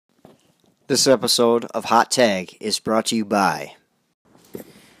This episode of Hot Tag is brought to you by...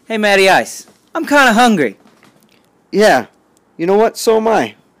 Hey, Matty Ice. I'm kind of hungry. Yeah, you know what? So am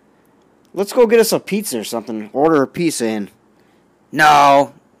I. Let's go get us a pizza or something. Order a pizza in.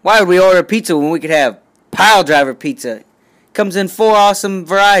 No. Why would we order pizza when we could have Pile Driver Pizza? Comes in 4 awesome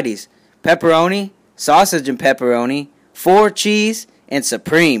varieties. Pepperoni, sausage and pepperoni, 4 cheese, and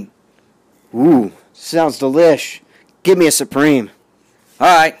supreme. Ooh, sounds delish. Give me a supreme.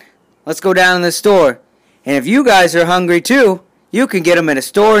 Alright, let's go down to the store. And if you guys are hungry too, you can get them at a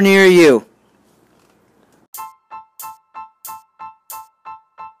store near you.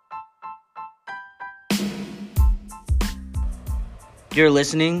 You're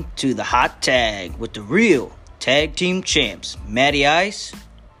listening to the Hot Tag with the real tag team champs, Matty Ice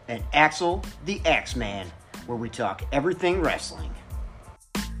And Axel the Axeman, where we talk everything wrestling.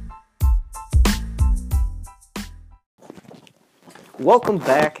 Welcome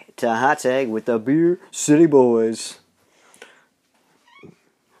back to Hot Tag with the Beer City Boys.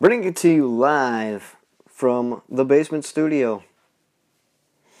 Bringing it to you live from the basement studio.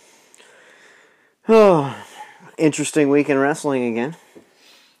 Oh, interesting week in wrestling again.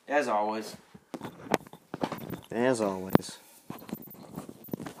 As always. As always.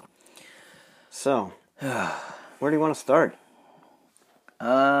 So, where do you want to start?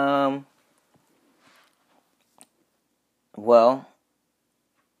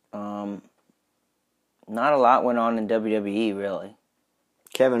 Not a lot went on in WWE, really.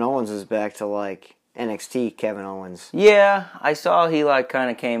 Kevin Owens is back to, like, NXT Kevin Owens. Yeah, I saw he, kind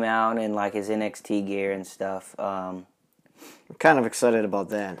of came out in, his NXT gear and stuff. I'm kind of excited about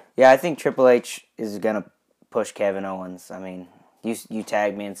that. Yeah, I think Triple H is going to push Kevin Owens. I mean, you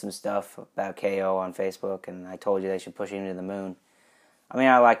tagged me in some stuff about KO on Facebook, and I told you they should push him to the moon. I mean,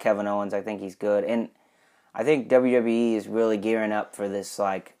 I like Kevin Owens. I think he's good. And I think WWE is really gearing up for this,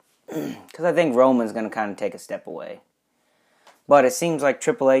 because I think Roman's going to kind of take a step away. But it seems like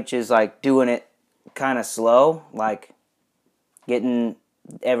Triple H is, doing it kind of slow, getting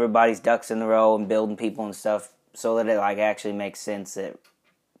everybody's ducks in a row and building people and stuff so that it, actually makes sense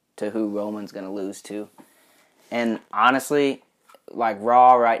to who Roman's going to lose to. And honestly,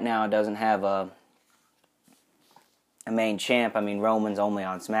 Raw right now doesn't have a main champ. I mean, Roman's only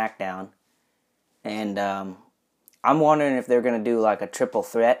on SmackDown. And I'm wondering if they're going to do, a triple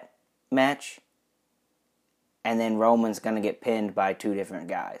threat match, and then Roman's going to get pinned by 2 different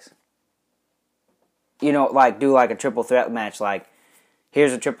guys. You know, do a triple threat match,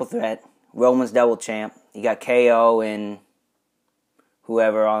 here's a triple threat, Roman's double champ, you got KO and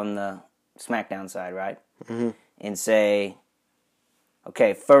whoever on the SmackDown side, right? Mm-hmm. And say,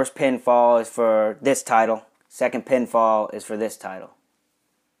 okay, first pinfall is for this title, second pinfall is for this title.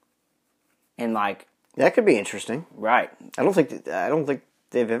 And that could be interesting. Right. I don't think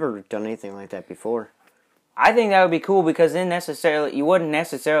they've ever done anything like that before. I think that would be cool because then you wouldn't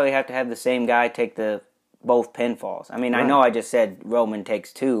necessarily have to have the same guy take both pinfalls. I mean, right. I know I just said Roman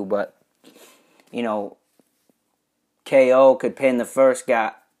takes 2, but KO could pin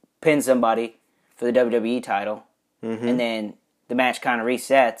somebody for the WWE title, mm-hmm. and then the match kind of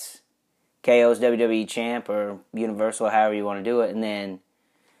resets. KO's WWE champ or Universal, however you want to do it, and then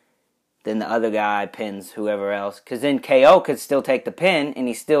the other guy pins whoever else. Because then KO could still take the pin, and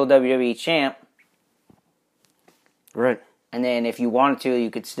he's still WWE champ. Right. And then if you wanted to, you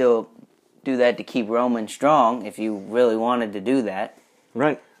could still do that to keep Roman strong, if you really wanted to do that.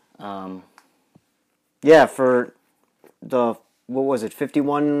 Right. Yeah, for the,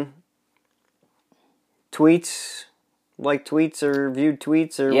 51 tweets? Tweets or viewed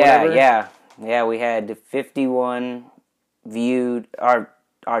tweets or whatever? Yeah, we had 51 viewed.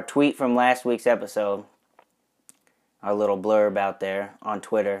 Our tweet from last week's episode, our little blurb out there on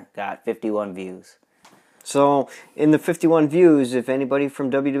Twitter, got 51 views. So, in the 51 views, if anybody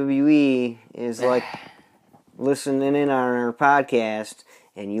from WWE is, listening in on our podcast,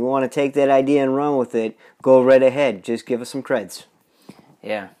 and you want to take that idea and run with it, go right ahead. Just give us some creds.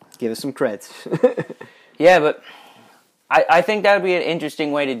 Yeah. Give us some creds. Yeah, but I think that would be an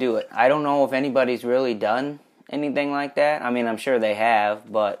interesting way to do it. I don't know if anybody's really done anything like that. I mean, I'm sure they have,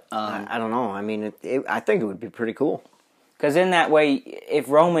 but I don't know. I mean, I think it would be pretty cool. Because in that way, if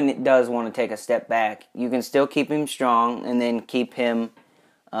Roman does want to take a step back, you can still keep him strong and then keep him...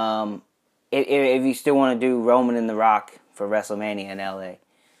 if you still want to do Roman and The Rock for WrestleMania in LA,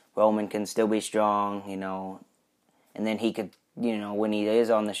 Roman can still be strong, and then he could, when he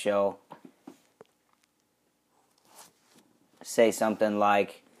is on the show, say something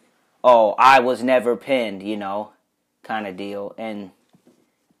like, oh, I was never pinned, kind of deal. And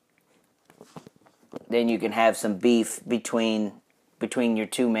then you can have some beef between your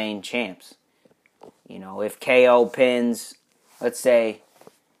 2 main champs. if KO pins, let's say,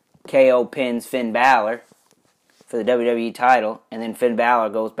 KO pins Finn Balor for the WWE title, and then Finn Balor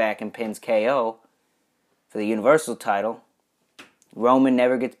goes back and pins KO for the Universal title, Roman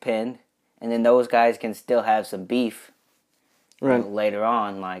never gets pinned, and then those guys can still have some beef later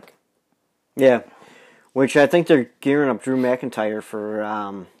on, like... Yeah, which I think they're gearing up Drew McIntyre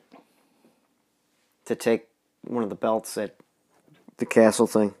for, to take one of the belts at the Castle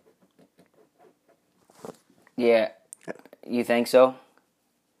thing. Yeah, you think so?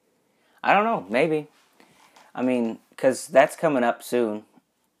 I don't know, maybe. I mean, because that's coming up soon.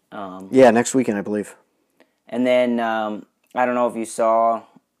 Yeah, next weekend, I believe. And then, I don't know if you saw,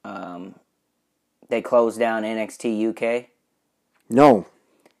 they closed down NXT UK. No.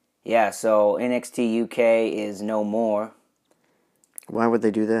 Yeah, so NXT UK is no more. Why would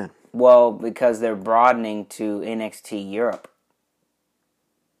they do that? Well, because they're broadening to NXT Europe.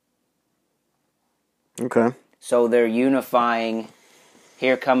 Okay. So they're unifying,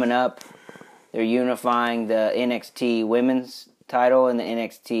 here coming up, they're unifying the NXT women's title and the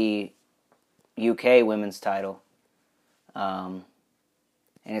NXT UK women's title. And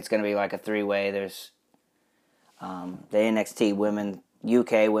it's going to be like a three-way. There's the NXT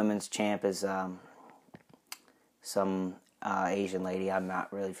UK women's champ is some Asian lady. I'm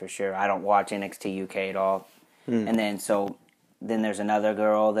not really for sure. I don't watch NXT UK at all. And then there's another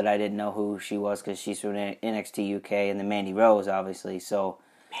girl that I didn't know who she was because she's from NXT UK, and then Mandy Rose, obviously. So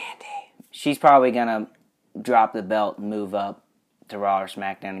she's probably going to drop the belt and move up to Raw or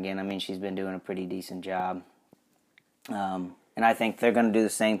SmackDown again. I mean, she's been doing a pretty decent job. And I think they're going to do the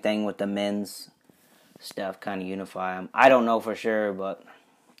same thing with the men's stuff, kind of unify them. I don't know for sure, but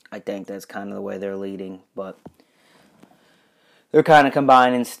I think that's kind of the way they're leading. But they're kind of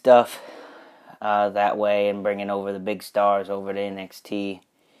combining stuff that way and bringing over the big stars over to NXT,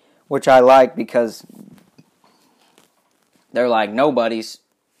 which I like because they're like nobodies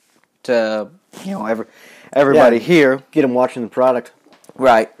to, everybody here. Get them watching the product.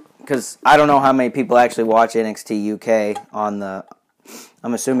 Right, because I don't know how many people actually watch NXT UK on the...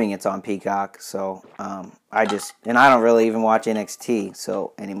 I'm assuming it's on Peacock, so I don't really even watch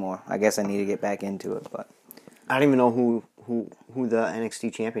NXT anymore. I guess I need to get back into it, but... I don't even know who the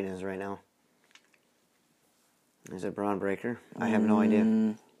NXT champion is right now. Is it Braun Breaker? I have no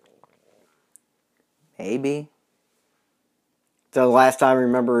idea. Maybe. The last time I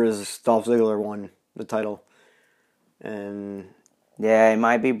remember is Dolph Ziggler won the title. And... yeah, it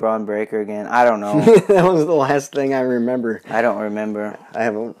might be Braun Breaker again. I don't know. That was the last thing I remember. I don't remember. I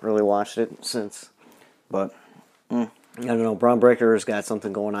haven't really watched it since. But, I don't know. Braun Breaker's got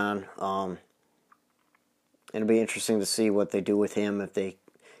something going on. It'll be interesting to see what they do with him, if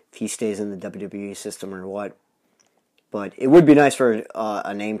he stays in the WWE system or what. But it would be nice for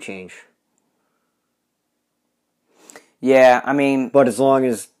a name change. Yeah, I mean... but as long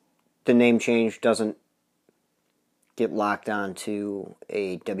as the name change doesn't get locked on to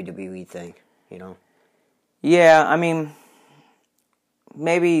a WWE thing, Yeah, I mean,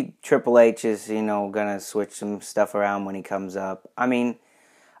 maybe Triple H is, gonna switch some stuff around when he comes up. I mean,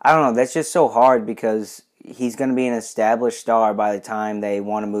 I don't know, that's just so hard because he's gonna be an established star by the time they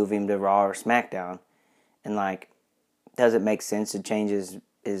want to move him to Raw or SmackDown. And, does it make sense to change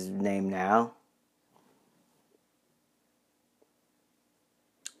his name now?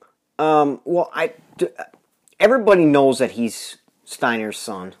 Well, everybody knows that he's Steiner's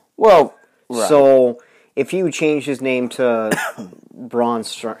son. Well, right. So if he would change his name to Braun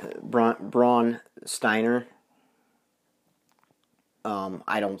Steiner,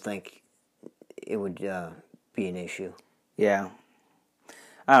 I don't think it would be an issue. Yeah.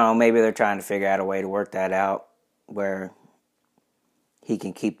 I don't know, maybe they're trying to figure out a way to work that out where he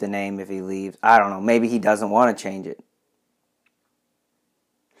can keep the name if he leaves. I don't know, maybe he doesn't want to change it.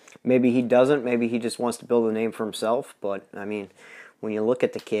 Maybe he doesn't. Maybe he just wants to build a name for himself. But, I mean, when you look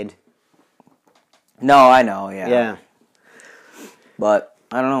at the kid... no, I know, yeah. Yeah. But,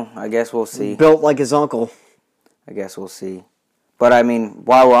 I don't know. I guess we'll see. Built like his uncle. I guess we'll see. But, I mean,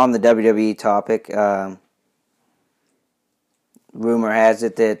 while we're on the WWE topic, rumor has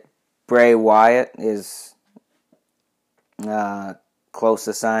it that Bray Wyatt is close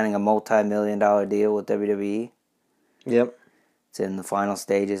to signing a multi-million-dollar deal with WWE. Yep. It's in the final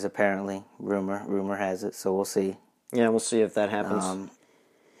stages, apparently. Rumor has it, so we'll see. Yeah, we'll see if that happens.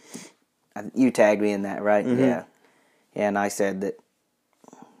 You tagged me in that, right? Mm-hmm. Yeah. Yeah, and I said that,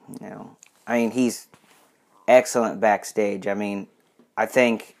 I mean, he's excellent backstage. I mean, I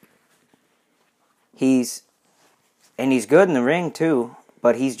think he's good in the ring, too,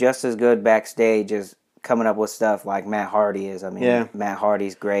 but he's just as good backstage as coming up with stuff like Matt Hardy is. I mean, Yeah. Matt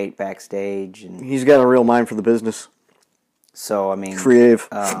Hardy's great backstage, and He's got a real mind for the business. so I mean, Creative.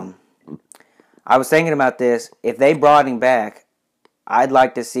 I was thinking about this. If they brought him back, I'd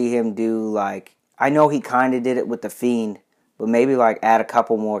like to see him do like, I know he kind of did it with The Fiend, but maybe like add a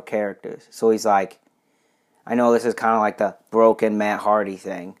couple more characters. So he's like, I know this is kind of like the broken Matt Hardy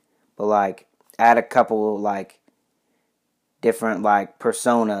thing, but like add a couple like different like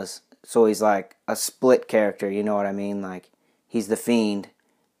personas. So he's like a split character, you know what I mean? Like he's The Fiend,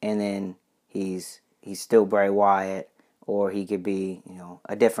 and then he's still Bray Wyatt, or he could be, you know,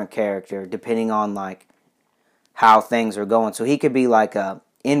 a different character depending on like how things are going. So he could be like a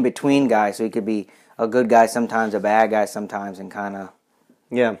in between guy. So he could be a good guy sometimes, a bad guy sometimes, and kind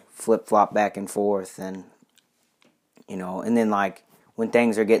of flip flop back and forth, and you know, and then like when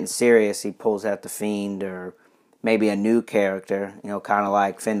things are getting serious, he pulls out The Fiend or maybe a new character, you know, kind of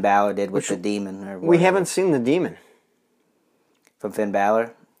like Finn Balor did with the Demon. Or we haven't seen the Demon from Finn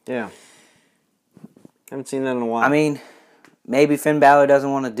Balor. Yeah, haven't seen that in a while. I mean, maybe Finn Balor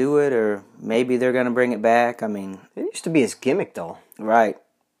doesn't want to do it, or maybe they're going to bring it back. I mean, it used to be his gimmick, though. Right.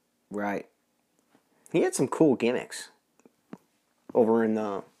 He had some cool gimmicks over in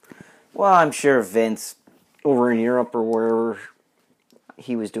Well, I'm sure Vince. Over in Europe or wherever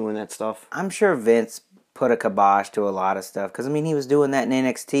he was doing that stuff. I'm sure Vince put a kibosh to a lot of stuff. Because, I mean, he was doing that in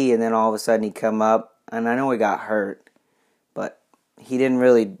NXT, and then all of a sudden he come up, and I know he got hurt, but he didn't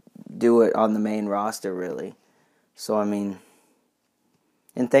really do it on the main roster, really. So, I mean,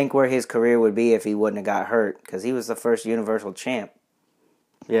 and think where his career would be if he wouldn't have got hurt, because he was the first Universal Champ.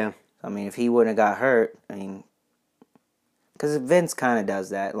 Yeah. I mean, if he wouldn't have got hurt, I mean, because Vince kind of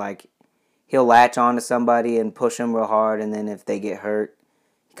does that. Like, he'll latch on to somebody and push them real hard, and then if they get hurt,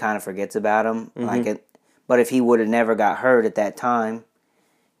 he kind of forgets about them. Mm-hmm. But if he would have never got hurt at that time,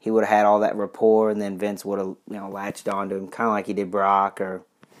 he would have had all that rapport, and then Vince would have, you know, latched onto him, kind of like he did Brock. Or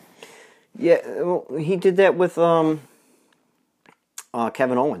Yeah, well, he did that with Kevin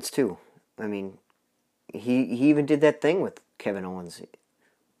Owens too. I mean, he even did that thing with Kevin Owens.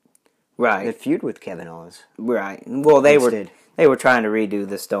 Right. The feud with Kevin Owens. Right. Well, they were trying to redo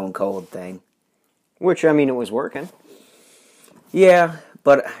the Stone Cold thing. Which, I mean, it was working. Yeah,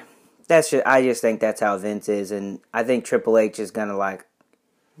 but I just think that's how Vince is, and I think Triple H is gonna like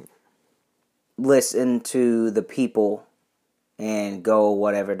listen to the people and go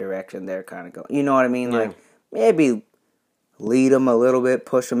whatever direction they're kind of going. You know what I mean? Yeah. Like maybe lead them a little bit,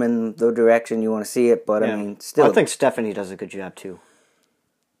 push them in the direction you want to see it. But Yeah. I mean, still, I think Stephanie does a good job too.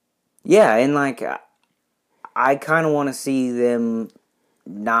 Yeah, and like I kind of want to see them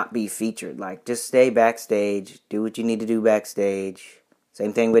not be featured. Like, just stay backstage, do what you need to do backstage.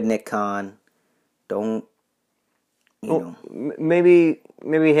 Same thing with Nick Khan. Don't, you know.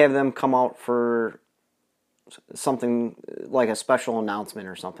 Maybe have them come out for something like a special announcement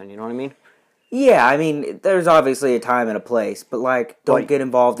or something. You know what I mean? Yeah, I mean, there's obviously a time and a place, but like, don't get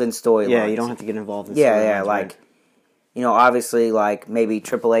involved in storylines. Yeah, you don't have to get involved in storylines. Yeah, like, you know, obviously, like, maybe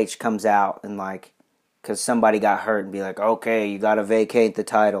Triple H comes out and like, because somebody got hurt and be like, okay, you got to vacate the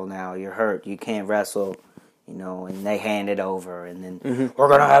title now. You're hurt. You can't wrestle, you know, and they hand it over. And then we're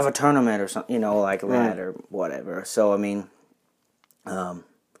going to have a tournament or something, you know, like that or whatever. So, I mean,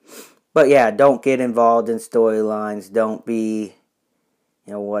 but yeah, don't get involved in storylines. Don't be,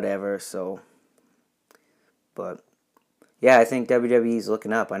 you know, whatever. So, but yeah, I think WWE's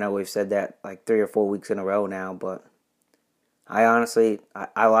looking up. I know we've said that like 3 or 4 weeks in a row now, but I honestly,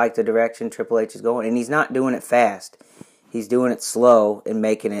 I like the direction Triple H is going. And he's not doing it fast. He's doing it slow and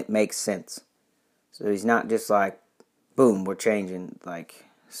making it make sense. So he's not just like, boom, we're changing. Like,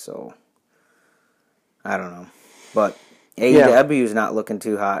 so, I don't know. But AEW is not looking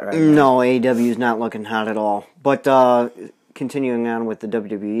too hot right now. No, AEW is not looking hot at all. But continuing on with the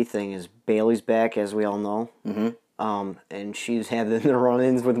WWE thing is Bayley's back, as we all know. Mm-hmm. And she's having the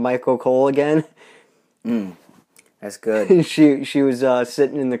run-ins with Michael Cole again. That's good. she was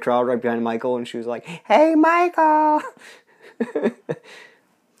sitting in the crowd right behind Michael, and she was like, "Hey, Michael!"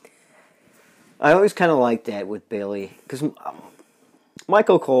 I always kind of like that with Bayley, because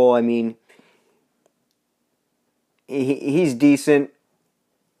Michael Cole, I mean, he's decent,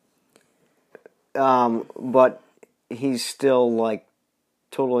 but he's still like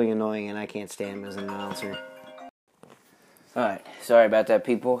totally annoying, and I can't stand him as an announcer. All right, sorry about that,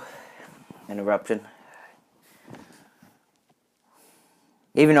 people. Interruption.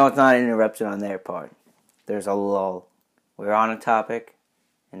 Even though it's not an interruption on their part, there's a lull. We're on a topic,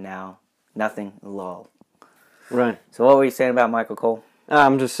 and now nothing, lull. Right. So what were you saying about Michael Cole?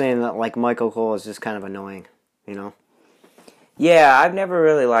 I'm just saying that, like, Michael Cole is just kind of annoying, you know? Yeah, I've never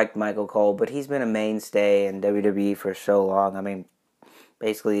really liked Michael Cole, but he's been a mainstay in WWE for so long. I mean,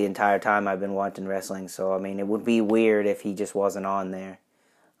 basically the entire time I've been watching wrestling. So, I mean, it would be weird if he just wasn't on there.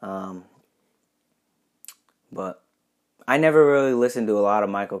 But I never really listened to a lot of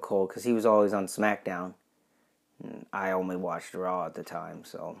Michael Cole because he was always on SmackDown. And I only watched Raw at the time,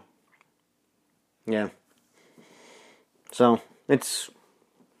 so. Yeah. So, it's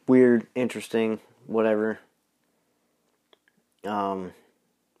weird, interesting, whatever.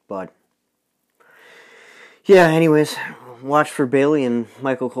 But yeah, anyways, watch for Bayley and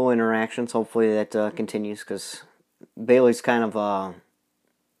Michael Cole interactions. Hopefully that continues, because Bayley's kind of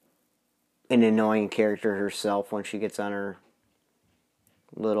an annoying character herself when she gets on her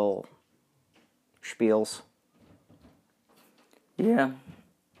little spiels. Yeah.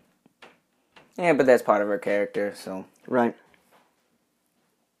 Yeah, but that's part of her character, so. Right.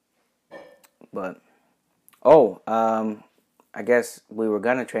 But, I guess we were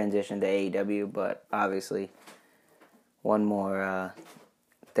going to transition to AEW, but obviously one more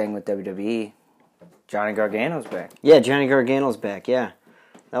thing with WWE. Johnny Gargano's back. Yeah, Johnny Gargano's back, yeah.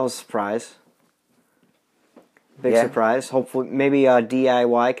 That was a surprise. Big surprise. Hopefully, maybe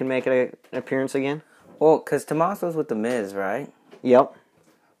DIY can make an appearance again. Well, because Tommaso's with The Miz, right? Yep.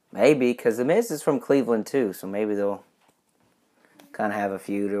 Maybe, because The Miz is from Cleveland, too, so maybe they'll kind of have a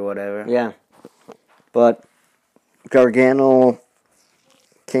feud or whatever. Yeah. But Gargano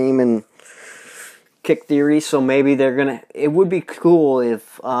came and kicked Theory, so maybe they're going to... It would be cool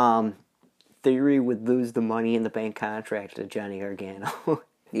if Theory would lose the Money in the Bank contract to Johnny Gargano. Do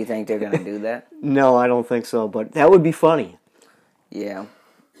you think they're going to do that? No, I don't think so, but that would be funny. Yeah.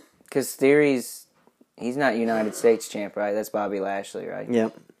 Because Theory's... He's not United States champ, right? That's Bobby Lashley, right?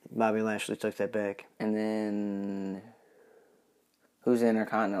 Yep. Bobby Lashley took that back. And then... Who's the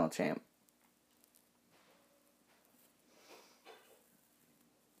Intercontinental champ?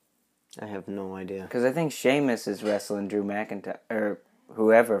 I have no idea. Because I think Sheamus is wrestling Drew McIntyre, or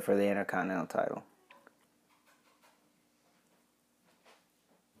whoever, for the Intercontinental title.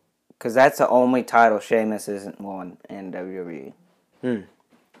 Because that's the only title Sheamus isn't won in WWE.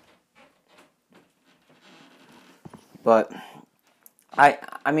 But,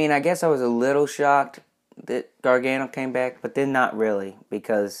 I mean, I guess I was a little shocked that Gargano came back, but then not really,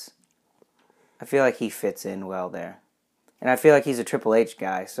 because I feel like he fits in well there. And I feel like he's a Triple H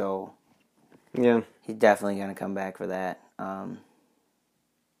guy, so... Yeah. He's definitely going to come back for that.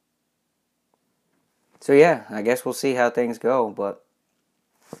 So, yeah, I guess we'll see how things go. But,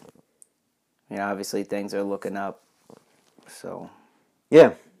 you know, obviously things are looking up. So.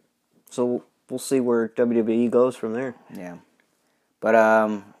 Yeah. So, we'll see where WWE goes from there. Yeah. But,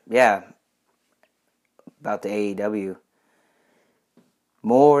 yeah. About the AEW.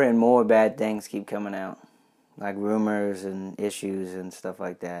 More and more bad things keep coming out. Like rumors and issues and stuff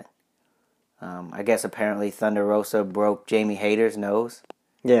like that. I guess apparently Thunder Rosa broke Jamie Hayter's nose.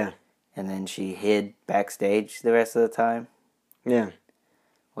 Yeah. And then she hid backstage the rest of the time. Yeah.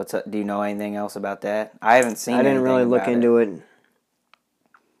 What's up? Do you know anything else about that? I haven't seen. I didn't really look into it.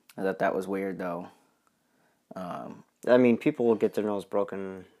 I thought that was weird, though. I mean, people will get their nose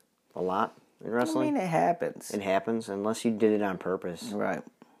broken a lot in wrestling. I mean, it happens. It happens, unless you did it on purpose. Right.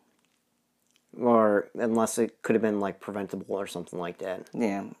 Or unless it could have been, like, preventable or something like that.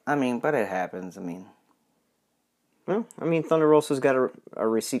 Yeah, I mean, but it happens, I mean. Well, I mean, Thunder Rosa's got a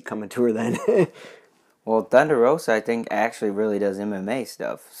receipt coming to her then. Well, Thunder Rosa, I think, actually really does MMA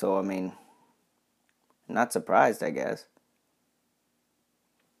stuff. So, I mean, not surprised, I guess.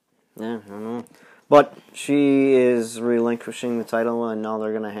 Yeah, I don't know. But she is relinquishing the title, and now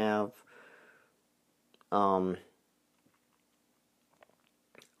they're going to have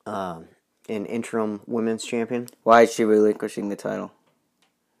an interim women's champion. Why is she relinquishing the title?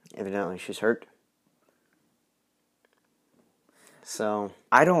 Evidently, she's hurt. So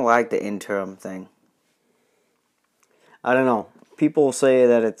I don't like the interim thing. I don't know. People say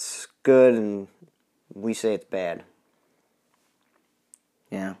that it's good, and we say it's bad.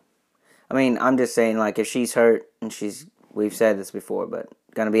 Yeah. I mean, I'm just saying, like, if she's hurt, and we've said this before, but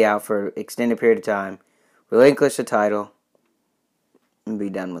going to be out for an extended period of time, relinquish the title, and be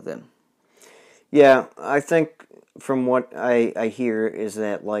done with it. Yeah, I think from what I hear is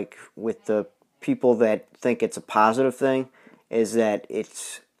that, like, with the people that think it's a positive thing, is that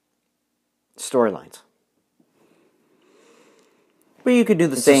it's storylines. But you could do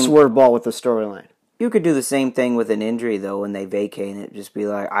the It's same. a swerve ball with the storyline. You could do the same thing with an injury, though, when they vacate it. Just be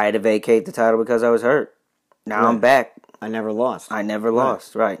like, I had to vacate the title because I was hurt. Now I'm back. I never lost. I never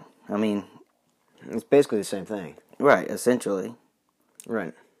lost, right. I mean... It's basically the same thing. Right, essentially.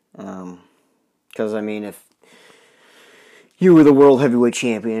 Right. Because, I mean, if you were the world heavyweight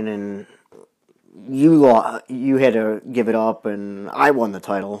champion and you had to give it up, and I won the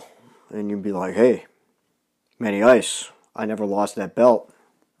title, and you'd be like, hey, Matty Ice, I never lost that belt.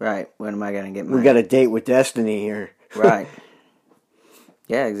 Right. When am I going to get We got a date with destiny here. Right.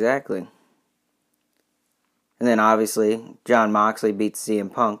 Yeah, exactly. And then, obviously, Jon Moxley beats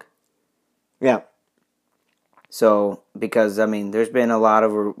CM Punk. Yeah. So, because, I mean, there's been a lot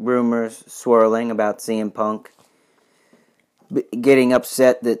of rumors swirling about CM Punk getting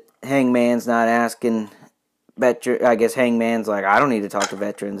upset that Hangman's not asking I guess Hangman's like, I don't need to talk to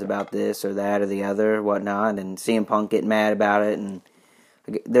veterans about this or that or the other or whatnot, and CM Punk getting mad about it, and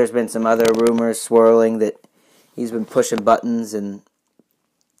there's been some other rumors swirling that he's been pushing buttons, and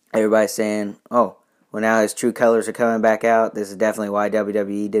everybody's saying, oh, well, now his true colors are coming back out. This is definitely why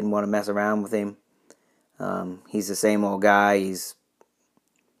WWE didn't want to mess around with him. He's the same old guy. He's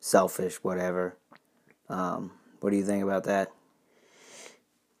selfish, whatever. What do you think about that?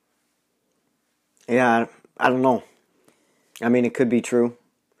 Yeah, I don't know. I mean, it could be true.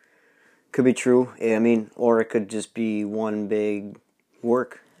 Could be true. I mean, or it could just be one big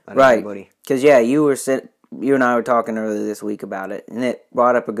work out of everybody. Because, yeah, you and I were talking earlier this week about it, and it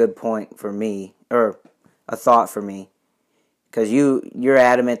brought up a good point for me, or a thought for me. Because you're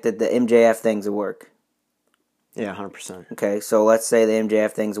adamant that the MJF thing's a work. Yeah, 100%. Okay, so let's say the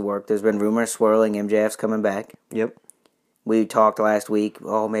MJF thing's a work. There's been rumors swirling MJF's coming back. Yep. We talked last week,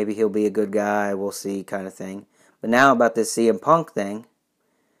 oh, maybe he'll be a good guy, we'll see, kind of thing. But now about this CM Punk thing,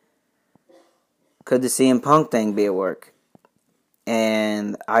 could the CM Punk thing be a work?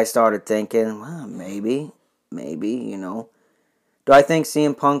 And I started thinking, well, maybe, you know. Do I think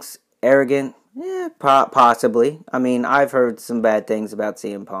CM Punk's arrogant? Yeah, possibly. I mean, I've heard some bad things about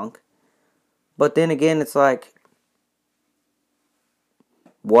CM Punk. But then again, it's like,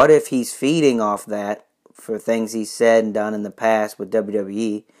 what if he's feeding off that for things he's said and done in the past with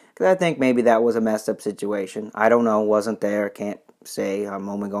WWE? Because I think maybe that was a messed up situation. I don't know, wasn't there, can't say. I'm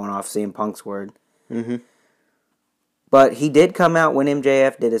only going off CM Punk's word. Mm-hmm. But he did come out when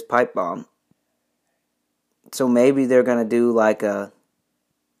MJF did his pipe bomb. So maybe they're going to do like a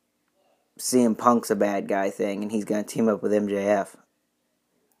CM Punk's a bad guy thing, and he's going to team up with MJF.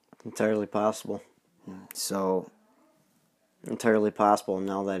 Entirely possible. So, entirely possible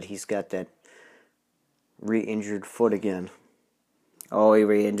now that he's got that re-injured foot again. Oh, he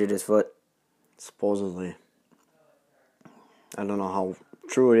re-injured his foot? Supposedly. I don't know how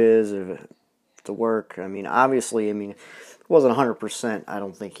true it is, if it's a work. I mean, obviously, if it wasn't 100%, I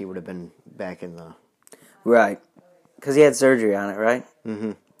don't think he would have been back in the... Right. Because he had surgery on it, right?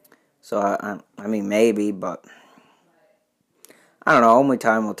 Mm-hmm. So, I mean, maybe, but... I don't know, only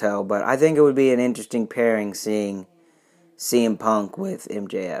time will tell, but I think it would be an interesting pairing seeing CM Punk with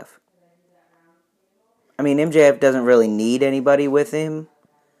MJF. I mean, MJF doesn't really need anybody with him,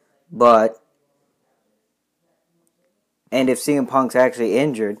 but... And if CM Punk's actually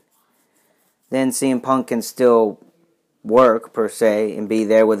injured, then CM Punk can still work, per se, and be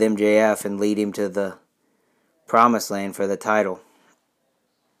there with MJF and lead him to the promised land for the title.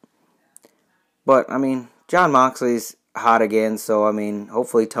 But, I mean, Jon Moxley's hot again, so, I mean,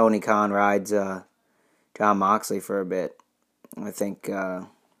 hopefully Tony Khan rides Jon Moxley for a bit. I think ride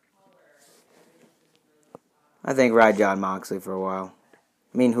Jon Moxley for a while.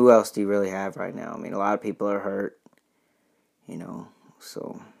 I mean, who else do you really have right now? I mean, a lot of people are hurt, you know,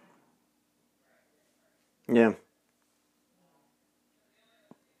 so... Yeah.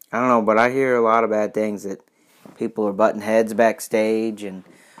 I don't know, but I hear a lot of bad things that people are butting heads backstage and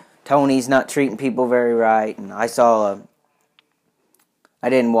Tony's not treating people very right. And I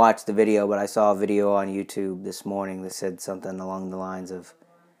didn't watch the video, but I saw a video on YouTube this morning that said something along the lines of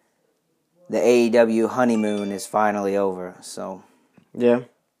the AEW honeymoon is finally over. So. Yeah.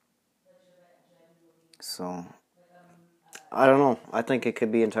 So. I don't know. I think it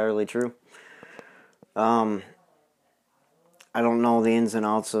could be entirely true. I don't know the ins and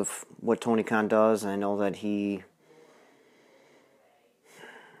outs of what Tony Khan does. I know that he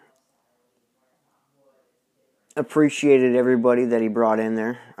appreciated everybody that he brought in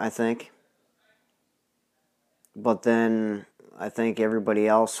there, I think. But then I think everybody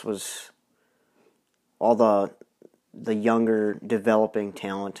else was all the younger developing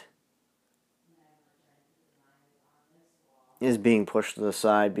talent is being pushed to the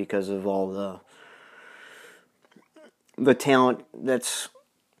side because of all the talent that's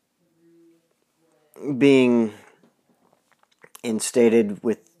being instated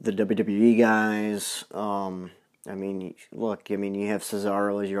with the WWE guys. I mean, look, you have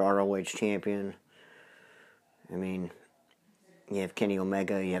Cesaro as your ROH champion. I mean, you have Kenny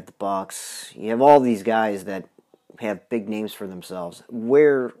Omega, you have the Bucks, you have all these guys that have big names for themselves.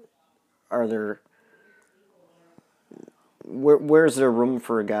 Where's there room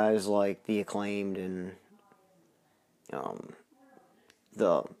for guys like the Acclaimed and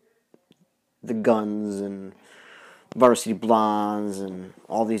the Guns and Varsity Blondes and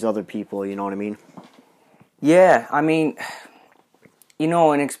all these other people? You know what I mean? Yeah, I mean,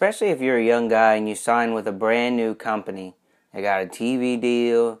 and especially if you're a young guy and you sign with a brand new company, they got a TV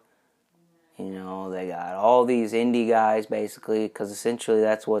deal. They got all these indie guys, basically, because essentially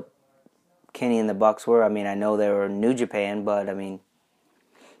that's what Kenny and the Bucks were. I mean, I know they were New Japan, but, I mean,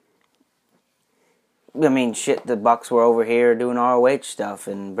 shit, the Bucks were over here doing ROH stuff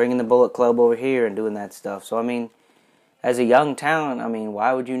and bringing the Bullet Club over here and doing that stuff. So, I mean, as a young talent, I mean,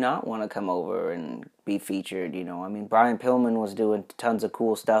 why would you not want to come over and be featured, I mean, Brian Pillman was doing tons of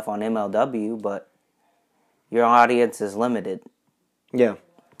cool stuff on MLW, but your audience is limited. Yeah.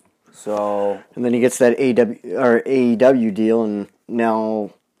 So, and then he gets that AEW deal, and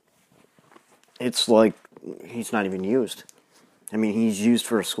now it's like he's not even used. I mean, he's used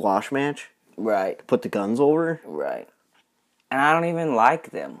for a squash match. Right. Put the Guns over. Right. And I don't even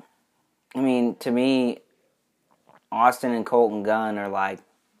like them. I mean, to me, Austin and Colton Gunn are like...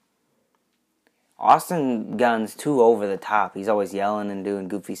 Austin Gunn's too over the top. He's always yelling and doing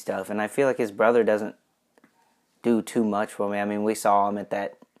goofy stuff, and I feel like his brother doesn't do too much for me. I mean, we saw him at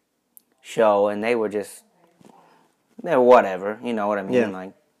that show, and they were whatever, you know what I mean? Yeah.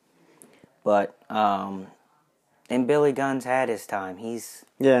 Like, but, and Billy Gunn's had his time.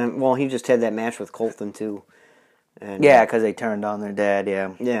 Yeah, well, he just had that match with Colton, too. And, yeah, because they turned on their dad,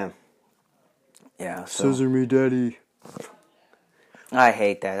 yeah. Yeah. Yeah, so. Scissor me, daddy. I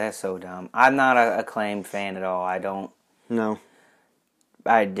hate that. That's so dumb. I'm not a Acclaimed fan at all. I don't. No.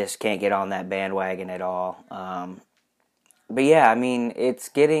 I just can't get on that bandwagon at all. But yeah, I mean, it's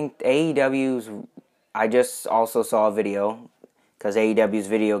getting AEW's... I just also saw a video, because AEW's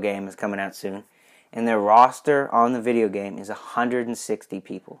video game is coming out soon, and their roster on the video game is 160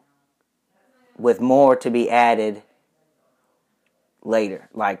 people, with more to be added later,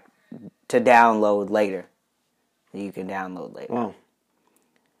 like to download later. You can download later. Wow.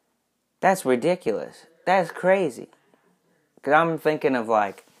 That's ridiculous. That's crazy. Because I'm thinking of,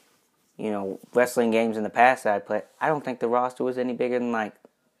 like, wrestling games in the past that I played. I don't think the roster was any bigger than,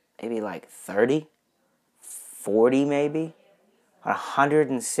 maybe 30, 40 maybe,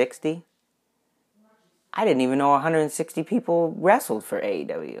 160. I didn't even know 160 people wrestled for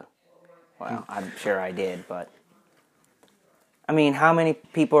AEW. Well, I'm sure I did, but... I mean, how many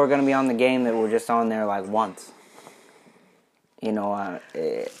people are going to be on the game that were just on there, once?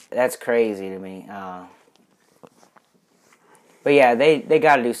 That's crazy to me. But yeah, they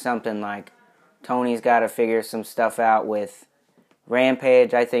got to do something. Tony's got to figure some stuff out with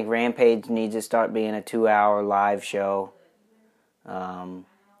Rampage. I think Rampage needs to start being a 2-hour live show.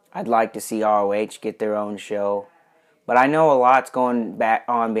 I'd like to see ROH get their own show. But I know a lot's going back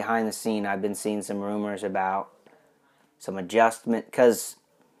on behind the scene. I've been seeing some rumors about some adjustment. Because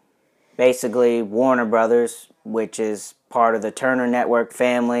basically Warner Brothers, which is part of the Turner Network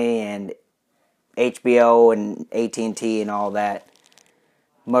family, and HBO and AT&T and all that,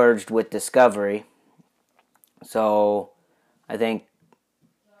 merged with Discovery. So I think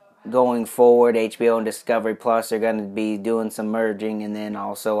going forward, HBO and Discovery Plus are going to be doing some merging, and then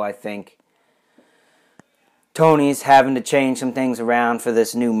also I think Tony's having to change some things around for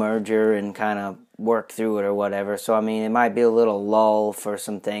this new merger and kind of work through it or whatever. So, I mean, it might be a little lull for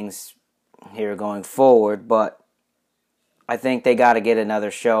some things here going forward, but I think they got to get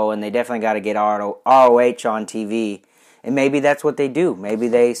another show, and they definitely got to get ROH on TV. And maybe that's what they do. Maybe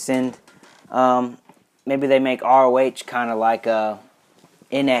they send, maybe they make ROH kind of like a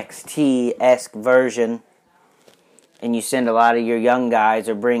NXT-esque version, and you send a lot of your young guys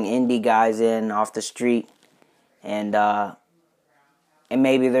or bring indie guys in off the street, and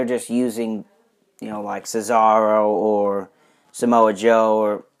maybe they're just using, like Cesaro or Samoa Joe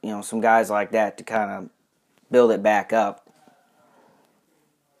or, some guys like that to kind of build it back up.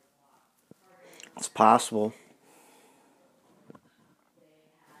 It's possible.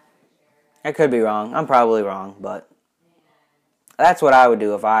 I could be wrong. I'm probably wrong, but that's what I would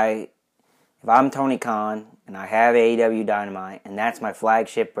do if I'm Tony Khan and I have AEW Dynamite and that's my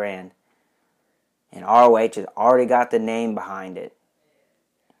flagship brand, and ROH has already got the name behind it.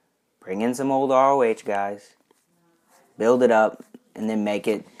 Bring in some old ROH guys, build it up, and then make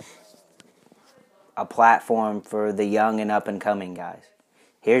it a platform for the young and up and coming guys.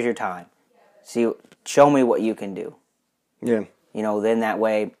 Here's your time. Show me what you can do. Yeah. Then that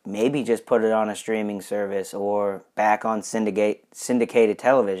way, maybe just put it on a streaming service or back on syndicated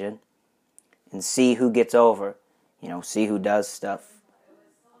television and see who gets over. see who does stuff.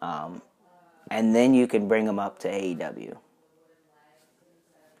 And then you can bring them up to AEW.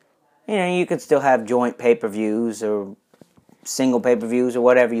 You could still have joint pay-per-views or single pay-per-views or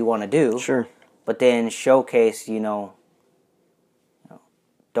whatever you want to do. Sure. But then showcase,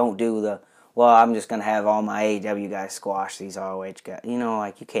 don't do I'm just going to have all my AEW guys squash these ROH guys.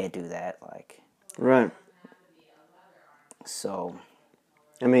 You can't do that. Right. So.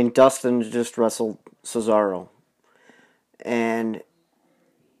 I mean, Dustin just wrestled Cesaro. And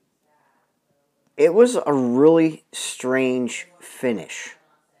it was a really strange finish.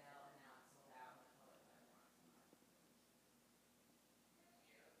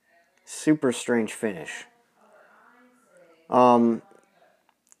 Super strange finish.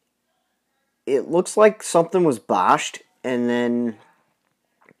 It looks like something was botched, and then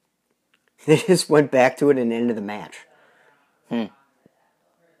they just went back to it and ended the match. I'm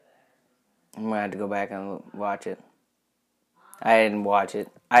going to have to go back and watch it. I didn't watch it.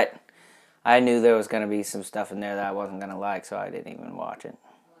 I knew there was going to be some stuff in there that I wasn't going to like, so I didn't even watch it.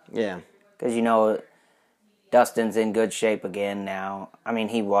 Yeah. Because, Dustin's in good shape again now. I mean,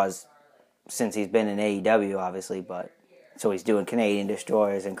 he was since he's been in AEW, obviously, but so he's doing Canadian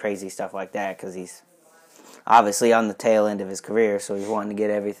Destroyers and crazy stuff like that because he's obviously on the tail end of his career, so he's wanting to get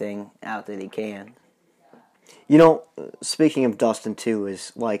everything out that he can. Speaking of Dustin, too,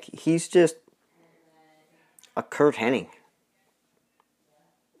 is he's just a Kurt Hennig.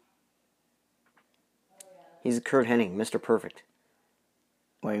 He's a Kurt Hennig, Mr. Perfect.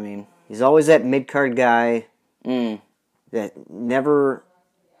 What do you mean? He's always that mid-card guy that never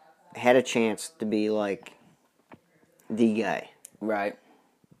had a chance to be, the guy. Right.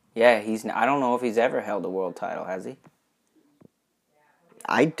 Yeah, I don't know if he's ever held a world title, has he?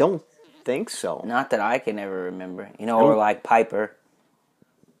 I don't think so. Not that I can ever remember. Or like Piper.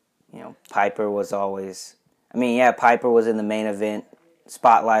 Piper was always... Piper was in the main event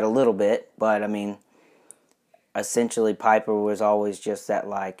spotlight a little bit, but, essentially Piper was always just that,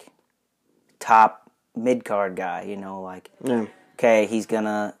 top mid-card guy, Yeah. Okay, he's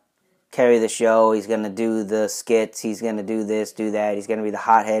gonna carry the show, he's gonna do the skits, he's gonna do this, do that, he's gonna be the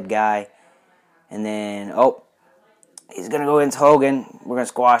hothead guy, and then, he's gonna go against Hogan, we're gonna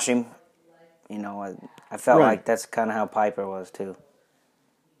squash him. I felt like that's kind of how Piper was, too.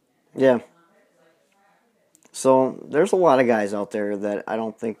 Yeah. So, there's a lot of guys out there that I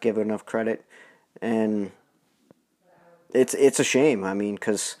don't think give enough credit, and it's a shame,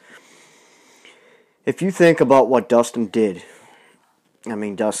 because if you think about what Dustin did,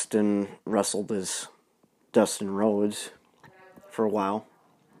 Dustin wrestled as Dustin Rhodes for a while.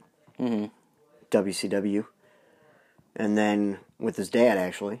 Mm-hmm. WCW. And then with his dad,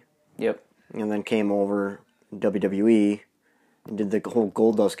 actually. Yep. And then came over WWE and did the whole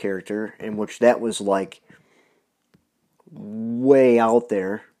Goldust character, in which that was, way out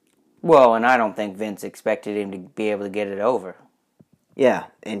there. Well, and I don't think Vince expected him to be able to get it over. Yeah,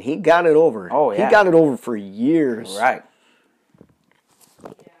 and he got it over. Oh, yeah. He got it over for years.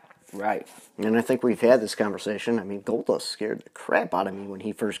 Right. And I think we've had this conversation. Goldust scared the crap out of me when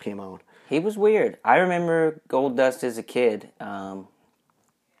he first came out. He was weird. I remember Goldust as a kid, and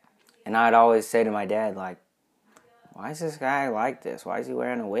I'd always say to my dad, why is this guy like this? Why is he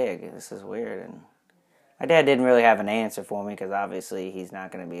wearing a wig? This is weird. And my dad didn't really have an answer for me, because obviously he's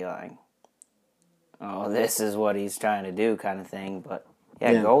not going to be like, oh, this is what he's trying to do kind of thing. But,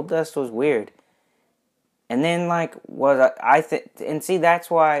 yeah. Goldust was weird. And then, and see, that's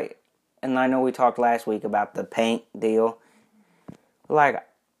why, and I know we talked last week about the paint deal. I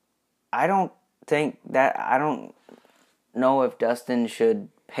don't know if Dustin should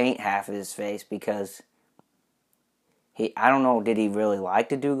paint half of his face, because I don't know, did he really like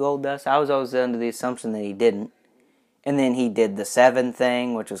to do Goldust? I was always under the assumption that he didn't. And then he did the Seven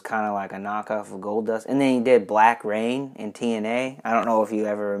thing, which was kind of like a knockoff of Goldust. And then he did Black Rain in TNA. I don't know if you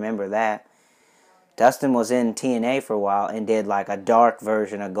ever remember that. Dustin was in TNA for a while and did a dark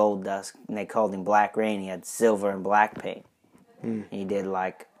version of Goldust, and they called him Black Rain. He had silver and black paint. He did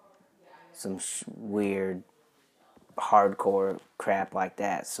some weird hardcore crap like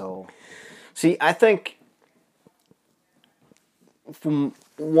that. So, see, I think from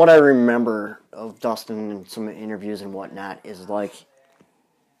what I remember of Dustin and some interviews and whatnot is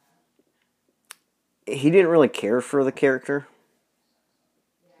he didn't really care for the character,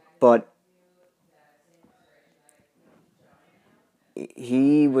 but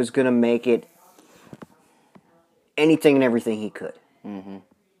he was going to make it anything and everything he could. Mm-hmm.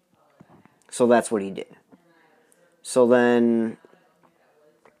 So that's what he did. So then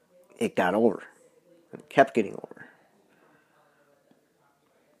it got over. It kept getting over.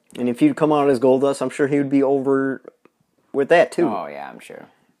 And if he'd come out as Goldust, I'm sure he would be over with that too. Oh yeah, I'm sure.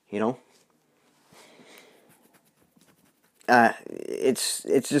 You know. It's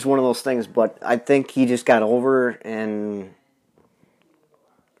just one of those things, but I think he just got over, and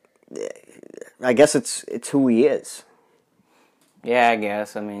I guess it's who he is. Yeah, I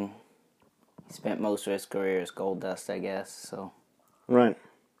guess. I mean, he spent most of his career as Goldust, I guess. So. Right.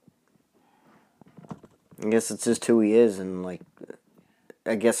 I guess it's just who he is, and like,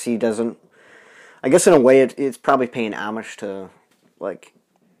 I guess he doesn't. I guess in a way, it's probably paying homage to, like.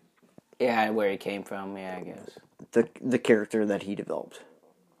 Yeah, where he came from. Yeah, I guess. The character that he developed,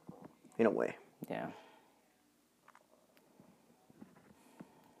 in a way. Yeah.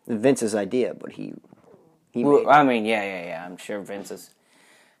 Vince's idea, but he Well, made I mean, yeah. I'm sure Vince has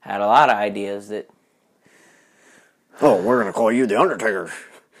had a lot of ideas that. Oh, we're gonna call you the Undertaker.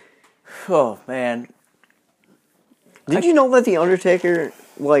 Oh man. Did you know that the Undertaker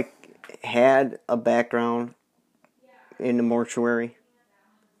had a background in the mortuary?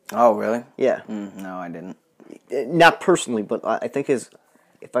 Oh really? Yeah. No, I didn't. Not personally, but I think if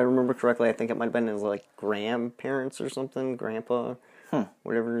I remember correctly, I think it might have been his grandparents or something, grandpa,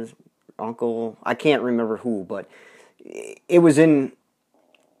 whatever, his uncle. I can't remember who, but it was in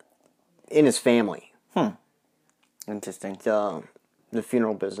his family. Interesting. The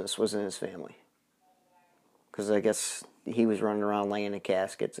funeral business was in his family, because I guess he was running around laying in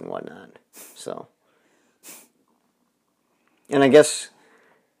caskets and whatnot. So, and I guess.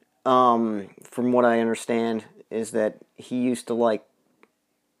 From what I understand, is that he used to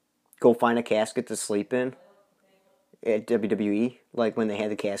go find a casket to sleep in at WWE. Like when they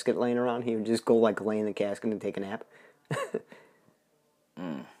had the casket laying around, he would just go lay in the casket and take a nap.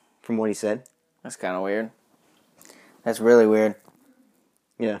 From what he said. That's kind of weird. That's really weird.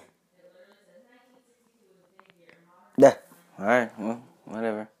 Yeah. Yeah. All right. Well,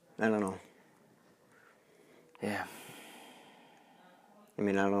 whatever. I don't know. Yeah. I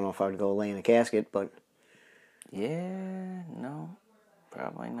mean, I don't know if I would go lay in a casket, but... Yeah, no.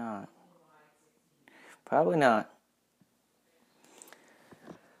 Probably not. Probably not.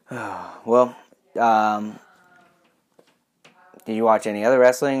 Well, did you watch any other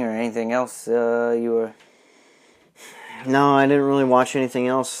wrestling or anything else you were... No, I didn't really watch anything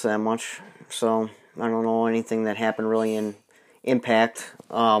else that much, so I don't know anything that happened really in Impact.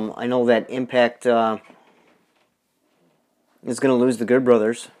 I know that Impact... is going to lose the Good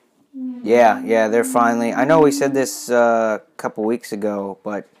Brothers. Yeah, they're finally... I know we said this a couple weeks ago,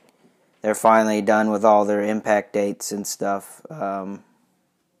 but they're finally done with all their Impact dates and stuff.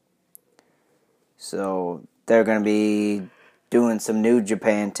 So they're going to be doing some New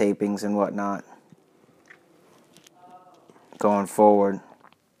Japan tapings and whatnot going forward.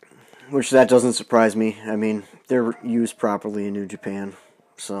 Which that doesn't surprise me. I mean, they're used properly in New Japan,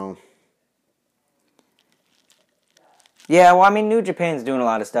 so... Yeah, well, I mean, New Japan's doing a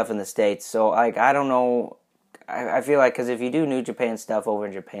lot of stuff in the States, so, I don't know. I feel like, because if you do New Japan stuff over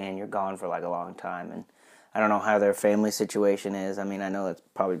in Japan, you're gone for, a long time, and I don't know how their family situation is. I mean, I know that's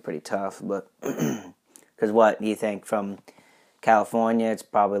probably pretty tough, but, because what, do you think, from California, it's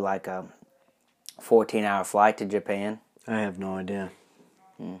probably a 14-hour flight to Japan? I have no idea.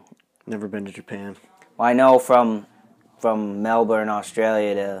 Never been to Japan. Well, I know from Melbourne,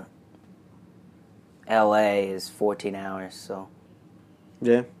 Australia to LA is 14 hours, so...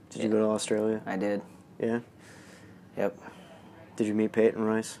 Yeah? Did you go to Australia? I did. Yeah? Yep. Did you meet Peyton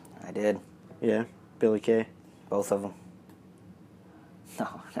Royce? I did. Yeah? Billy Kay? Both of them.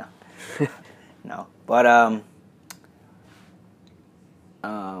 No. No. But,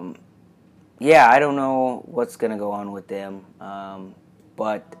 yeah, I don't know what's going to go on with them,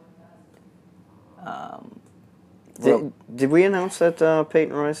 but... Did we announce that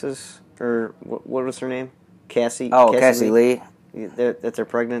Peyton Royce is... Or what was her name? Cassie? Oh, Cassie Lee. That they're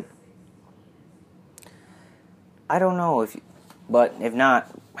pregnant? I don't know but if not,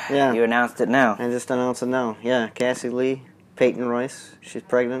 yeah. You announced it now. I just announced it now. Yeah, Cassie Lee, Peyton Royce, she's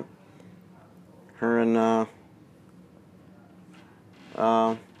pregnant. Her and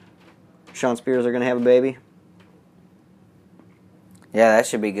Sean Spears are going to have a baby. Yeah, that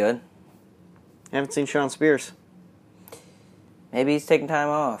should be good. I haven't seen Sean Spears. Maybe he's taking time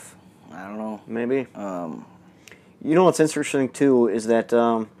off. I don't know. Maybe. You know what's interesting, too, is that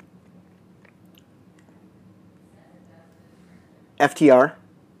FTR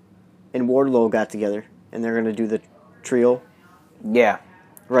and Wardlow got together, and they're going to do the trio. Yeah.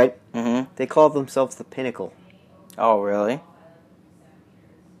 Right? Mm-hmm. They call themselves the Pinnacle. Oh, really?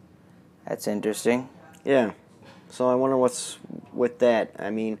 That's interesting. Yeah. So I wonder what's with that. I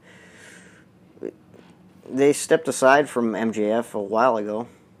mean, they stepped aside from MJF a while ago.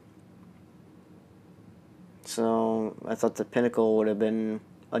 So I thought the Pinnacle would have been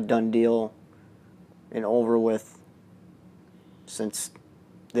a done deal and over with, since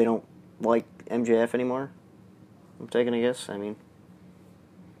they don't like MJF anymore. I'm taking a guess. I mean,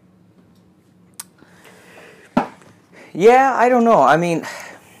 yeah, I don't know. I mean,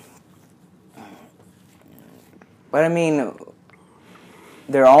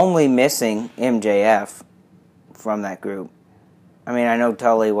 they're only missing MJF from that group. I mean, I know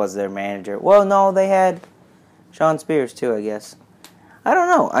Tully was their manager. Well, no, they had Shawn Spears too, I guess. I don't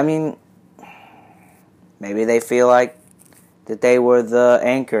know. I mean, maybe they feel like that they were the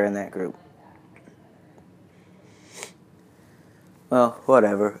anchor in that group. Well,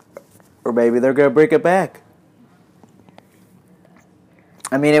 whatever. Or maybe they're going to bring it back.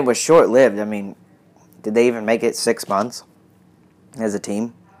 I mean, it was short-lived. I mean, did they even make it 6 months as a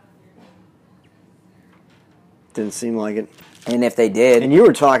team? didn't seem like it. And if they did... And you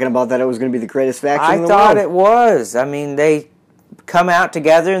were talking about that it was going to be the greatest faction in the world. I thought it was. I mean, they come out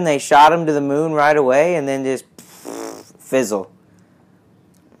together and they shot him to the moon right away and then just fizzle.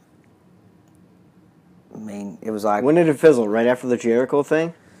 I mean, it was like... When did it fizzle? Right after the Jericho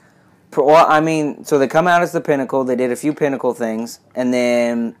thing? Well, I mean, so they come out as the Pinnacle. They did a few Pinnacle things. And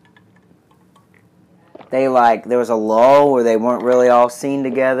then they, there was a lull where they weren't really all seen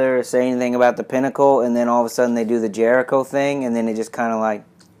together or say anything about the Pinnacle. And then all of a sudden they do the Jericho thing. And then it just kind of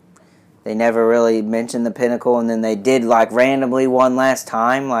they never really mentioned the Pinnacle. And then they did, randomly one last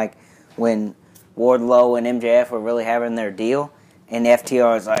time, when Wardlow and MJF were really having their deal. And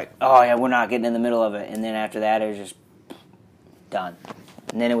FTR was like, oh, yeah, we're not getting in the middle of it. And then after that, it was just done.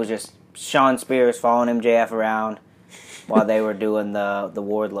 And then it was just Shawn Spears following MJF around while they were doing the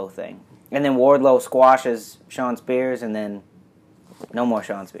Wardlow thing. And then Wardlow squashes Shawn Spears, and then no more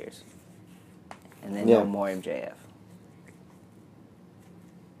Shawn Spears. And then no more MJF.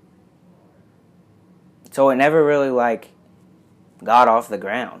 So it never really, got off the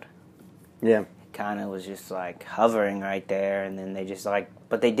ground. Yeah. Kind of was just hovering right there, and then they just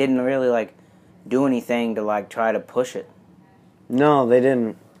but they didn't really do anything to try to push it. No, they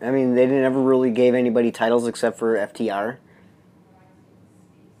didn't. I mean, they didn't ever really gave anybody titles except for FTR.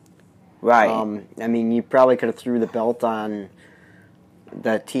 Right. I mean, you probably could have threw the belt on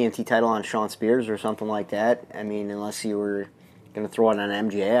the TNT title on Shawn Spears or something like that. I mean, unless you were going to throw it on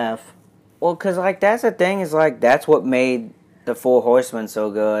MJF. Well, because that's the thing is that's what made the Four Horsemen so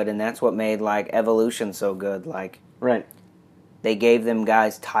good, and that's what made Evolution so good. Right. They gave them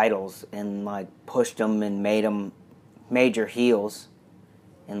guys titles and pushed them and made them major heels,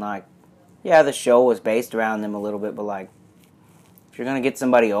 and the show was based around them a little bit, but if you're gonna get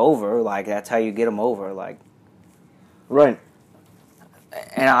somebody over, that's how you get them over, Right.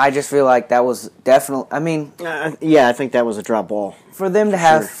 And I just feel that was definitely. I mean, yeah, I think that was a drop ball for them to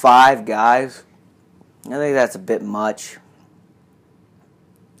have 5 guys. I think that's a bit much.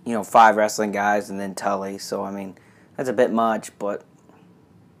 5 wrestling guys and then Tully. So, I mean, that's a bit much, but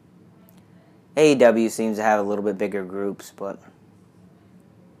AEW seems to have a little bit bigger groups, but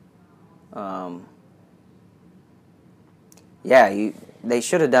they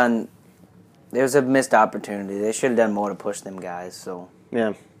should have done. There was a missed opportunity. They should have done more to push them guys. So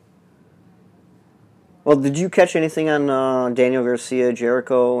yeah. Well, did you catch anything on Daniel Garcia,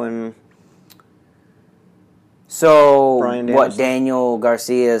 Jericho, and? So, Brian what, Daniel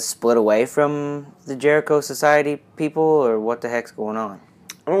Garcia split away from the Jericho Society people, or what the heck's going on?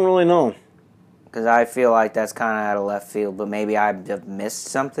 I don't really know. Because I feel like that's kind of out of left field, but maybe I've missed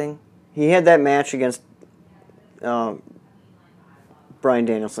something. He had that match against Bryan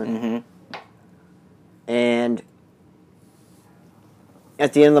Danielson. Mm-hmm. And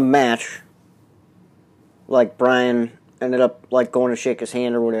at the end of the match, Bryan ended up, going to shake his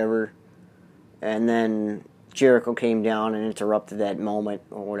hand or whatever, and then Jericho came down and interrupted that moment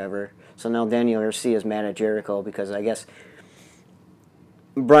or whatever. So now Daniel Garcia is mad at Jericho because I guess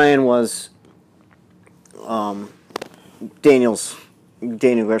Bryan was Daniel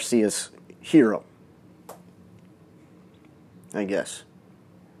Garcia's hero, I guess.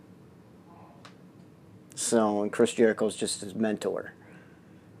 So, and Chris Jericho's just his mentor.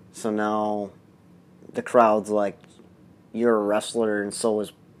 So now the crowd's like, you're a wrestler and so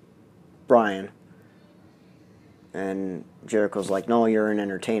is Bryan. And Jericho's like, no, you're an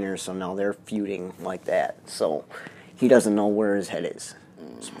entertainer, so now they're feuding like that. So he doesn't know where his head is,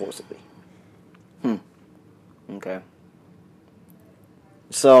 supposedly. Okay.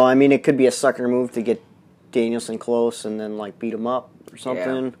 So, I mean, it could be a sucker move to get Danielson close and then, beat him up or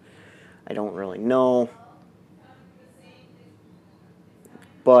something. Yeah. I don't really know.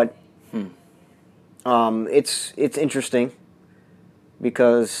 But it's interesting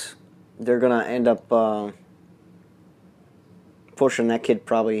because they're going to end up pushing that kid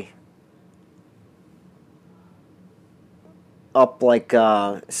probably up like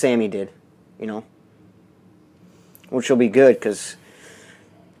Sammy did, you know, which will be good because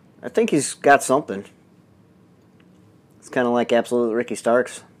I think he's got something. It's kind of like Absolute Ricky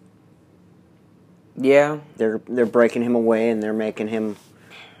Starks. Yeah. They're breaking him away and they're making him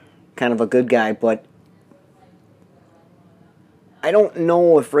kind of a good guy, but I don't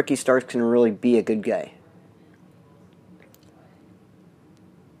know if Ricky Starks can really be a good guy.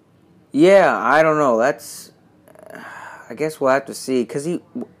 Yeah, I don't know. I guess we'll have to see.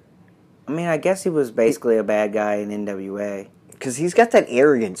 I guess he was basically a bad guy in NWA. Because he's got that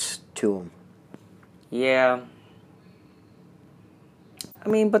arrogance to him. Yeah.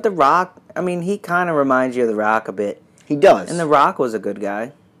 But The Rock, he kind of reminds you of The Rock a bit. He does. And The Rock was a good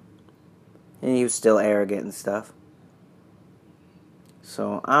guy. And he was still arrogant and stuff.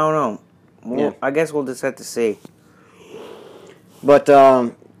 So, I don't know. Yeah. I guess we'll just have to see. But,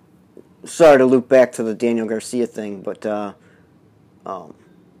 sorry to loop back to the Daniel Garcia thing, but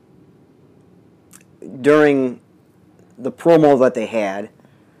during the promo that they had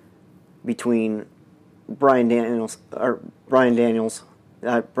between Brian Danielson,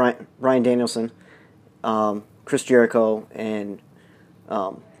 Chris Jericho, and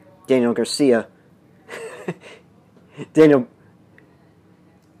Daniel Garcia,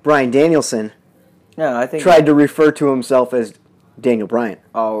 Brian Danielson No, I think tried to refer to himself as Daniel Bryan.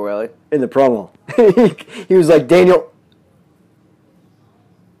 Oh, really? In the promo. He was like, Daniel,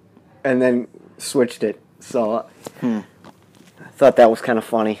 and then switched it. So I thought that was kind of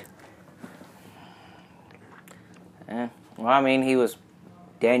funny. Yeah. Well, he was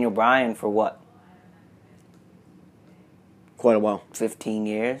Daniel Bryan for what? Quite a while. 15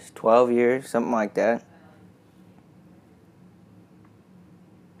 years? 12 years? Something like that.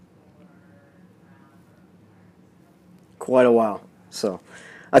 Quite a while. So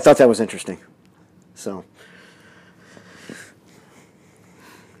I thought that was interesting. So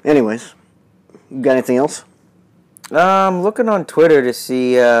anyways, you got anything else? I'm looking on Twitter to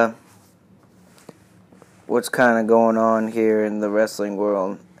see what's kind of going on here in the wrestling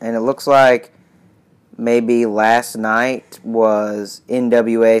world. And it looks like maybe last night was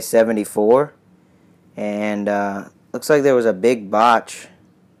NWA 74. And looks like there was a big botch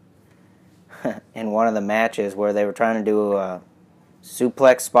in one of the matches where they were trying to do a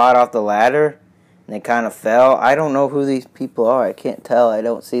suplex spot off the ladder. And they kind of fell. I don't know who these people are. I can't tell. I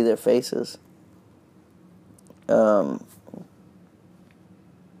don't see their faces.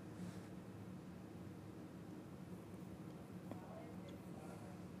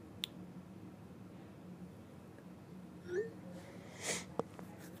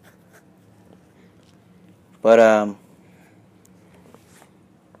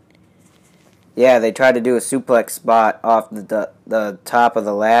 Yeah, they tried to do a suplex spot off the top of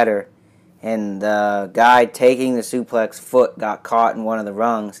the ladder, and the guy taking the suplex foot got caught in one of the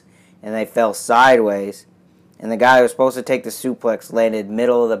rungs, and they fell sideways, and the guy who was supposed to take the suplex landed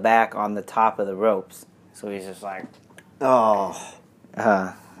middle of the back on the top of the ropes. So he's just like, oh.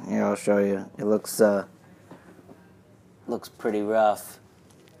 Here, I'll show you. It looks pretty rough.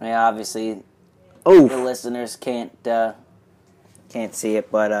 Obviously, the listeners can't see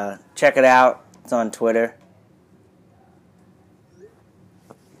it, but check it out. It's on Twitter.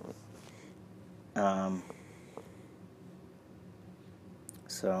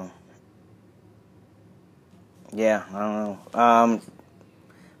 So yeah, I don't know.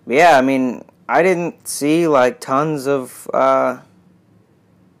 But yeah, I didn't see like tons of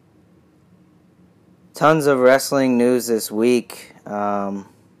wrestling news this week.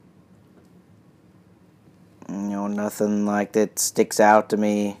 Nothing like that sticks out to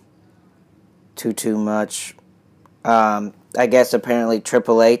me too much. I guess apparently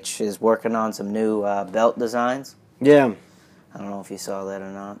Triple H is working on some new belt designs. Yeah. I don't know if you saw that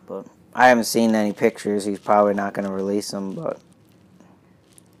or not, but I haven't seen any pictures. He's probably not going to release them, but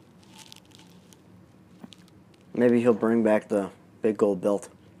maybe he'll bring back the big gold belt.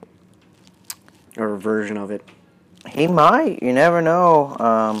 Or a version of it. He might. You never know.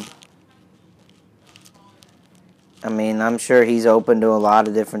 I'm sure he's open to a lot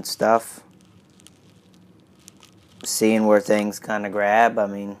of different stuff. Seeing where things kind of grab.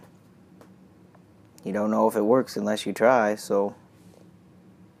 You don't know if it works unless you try, so.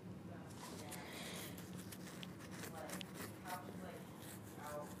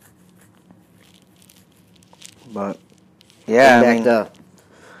 But, yeah, bring back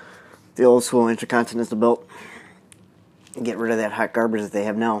the old school Intercontinental belt. And get rid of that hot garbage that they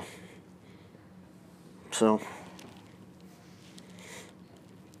have now. So.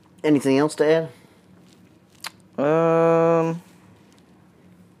 Anything else to add?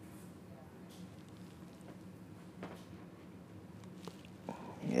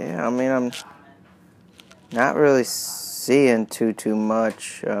 I mean, I'm not really seeing too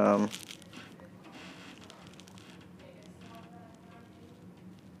much.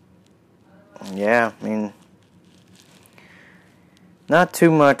 Yeah, I mean, not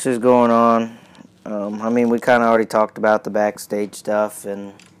too much is going on. I mean, we kind of already talked about the backstage stuff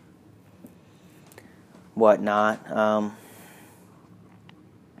and whatnot.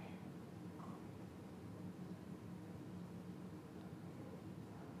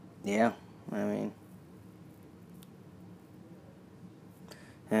 Yeah, I mean,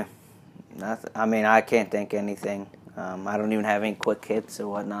 yeah, nothing. I mean, I can't think anything. I don't even have any quick hits or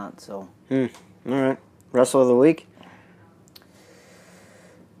whatnot. So, All right. Wrestler of the week.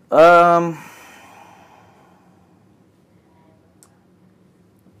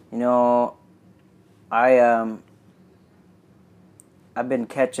 You know, I've been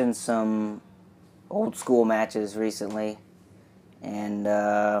catching some old school matches recently, and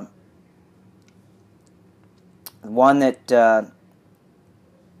one that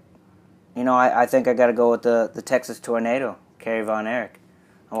I think I got to go with the Texas Tornado, Kerry Von Erich.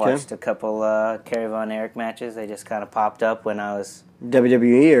 I watched a couple Kerry Von Erich matches. They just kind of popped up when I was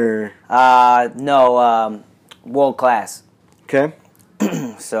WWE or no World Class. okay.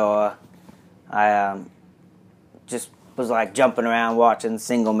 So I just was like jumping around watching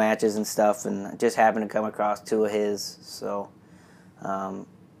single matches and stuff, and just happened to come across two of his. So,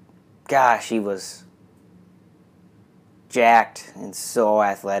 gosh, he was jacked and so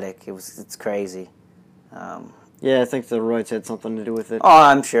athletic. It's crazy. Yeah, I think the roids had something to do with it. Oh,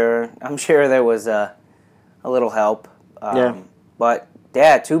 I'm sure. I'm sure there was a little help. Yeah. But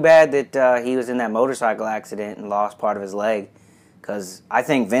yeah, too bad that he was in that motorcycle accident and lost part of his leg. Because I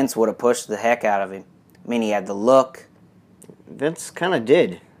think Vince would have pushed the heck out of him. I mean, he had the look. Vince kind of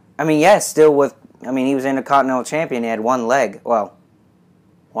did. I mean, yes, still with... I mean, he was Intercontinental Champion. He had one leg. Well,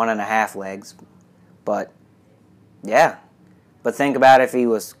 1.5 legs. But, yeah. But think about if he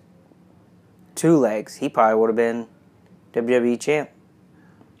was 2 legs. He probably would have been WWE Champ.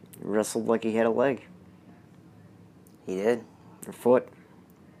 He wrestled like he had a leg. He did. Or foot.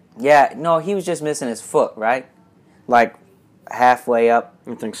 Yeah, no, he was just missing his foot, right? Like, halfway up.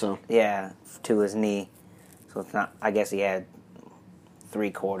 I think so. Yeah, to his knee. So it's not... I guess he had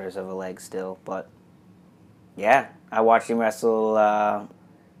 3/4 of a leg still, but... Yeah, I watched him wrestle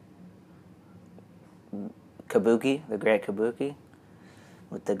Kabuki, the Great Kabuki,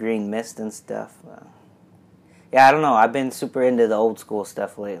 with the green mist and stuff. Yeah, I don't know. I've been super into the old school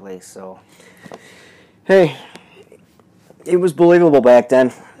stuff lately, so... Hey, it was believable back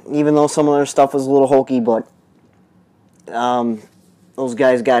then, even though some of their stuff was a little hokey, but those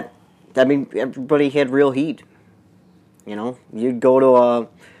guys got... I mean, everybody had real heat. You know, you'd go to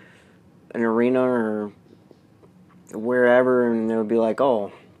an arena or wherever, and it would be like,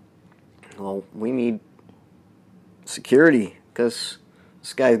 oh, well, we need security, because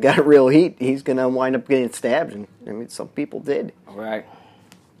this guy's got real heat. He's going to wind up getting stabbed, and I mean, some people did. Right.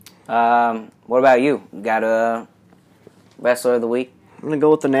 What about you? Got a wrestler of the week? I'm going to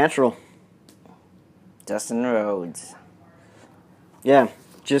go with the natural. Dustin Rhodes. Yeah,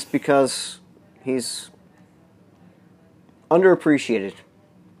 just because he's underappreciated.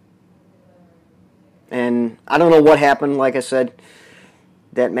 And I don't know what happened. Like I said,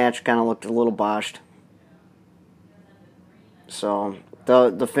 that match kind of looked a little botched. So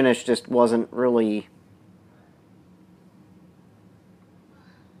the finish just wasn't really...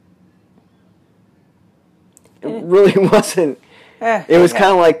 It really wasn't. It was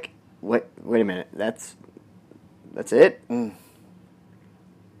kind of like, wait a minute, that's it? Mm.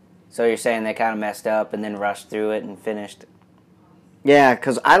 So you're saying they kind of messed up and then rushed through it and finished? Yeah,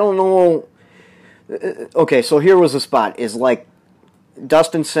 because I don't know. Okay, so here was the spot. Is like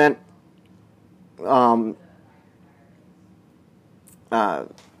Dustin sent Cesaro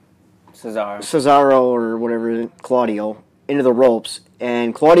or whatever, Claudio, into the ropes,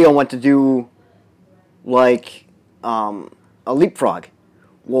 and Claudio went to do like a leapfrog.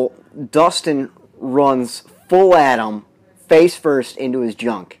 Well, Dustin runs full at him, face first into his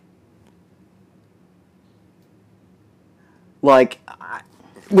junk. Like,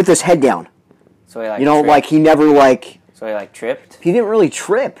 with his head down. So he like tripped. Like he never So he like tripped? He didn't really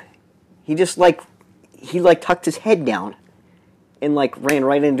trip. He just he tucked his head down and ran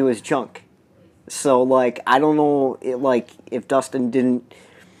right into his junk. So I don't know if Dustin didn't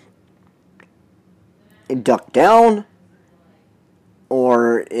duck down,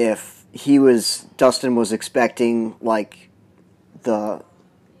 or if Dustin was expecting the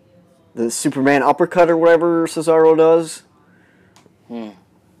Superman uppercut or whatever Cesaro does.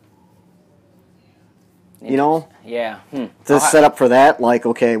 You know? Yeah. To set up for that, like,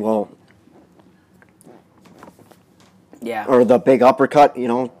 okay, well... Yeah. Or the big uppercut, you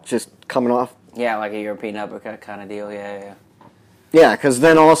know, just coming off. Yeah, like a European uppercut kind of deal. Yeah. Yeah, because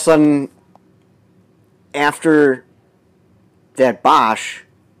then all of a sudden, after that Bosch,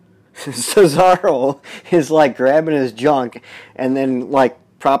 Cesaro is like grabbing his junk and then like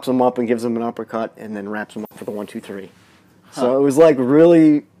props him up and gives him an uppercut and then wraps him up for the 1-2-3. So it was like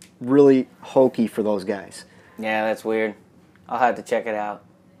really, really hokey for those guys. Yeah, that's weird. I'll have to check it out.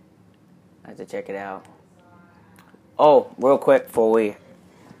 Oh, real quick before we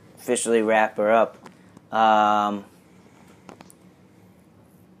officially wrap her up.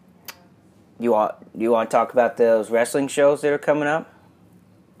 You want to talk about those wrestling shows that are coming up?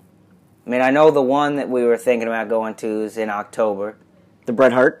 I mean, I know the one that we were thinking about going to is in October. The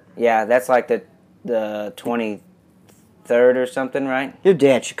Bret Hart? Yeah, that's like the 23rd or something, right? Your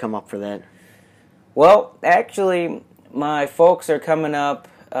dad should come up for that. Well, actually, my folks are coming up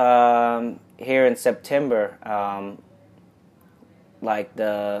here in September, like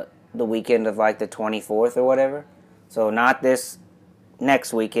the weekend of like the 24th or whatever. So not this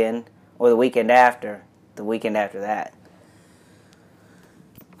next weekend or the weekend after that.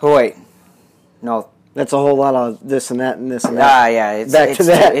 Oh, wait. No. That's a whole lot of this and that and this and that. Yeah,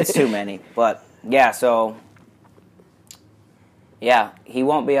 it's too many. But, yeah, so, yeah, he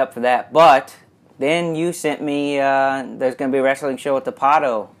won't be up for that. But then you sent me, there's going to be a wrestling show at the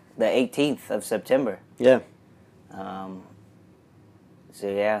Pato the 18th of September. Yeah. So,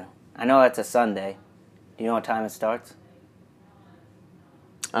 yeah. I know that's a Sunday. Do you know what time it starts?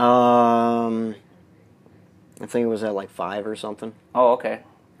 I think it was at like 5 or something. Oh, okay.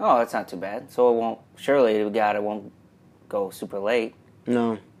 Oh, that's not too bad. So it won't, surely it won't go super late.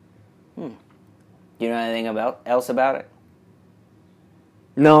 No. Do you know anything else about it?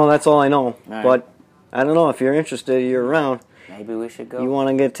 No, that's all I know. All right. But I don't know, if you're interested, you're around. Maybe we should go. You want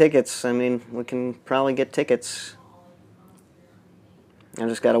to get tickets? I mean, we can probably get tickets. I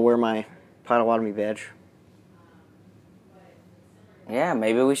just got to wear my Potawatomi badge. Yeah,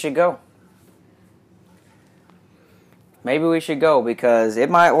 maybe we should go. Maybe we should go because it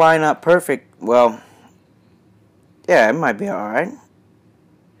might line up perfect. Well, yeah, it might be all right.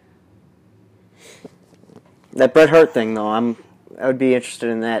 That Bret Hart thing, though, I would be interested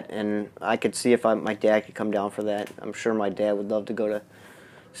in that, and I could see if my dad could come down for that. I'm sure my dad would love to go to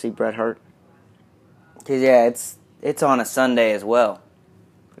see Bret Hart. 'Cause, yeah, it's on a Sunday as well.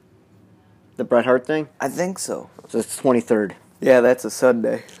 The Bret Hart thing? I think so. So it's 23rd. Yeah, that's a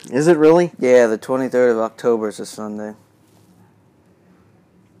Sunday. Is it really? Yeah, the 23rd of October is a Sunday.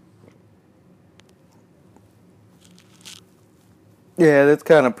 Yeah, that's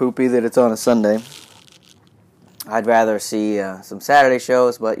kind of poopy that it's on a Sunday. I'd rather see some Saturday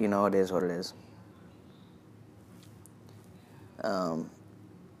shows, but, you know, it is what it is.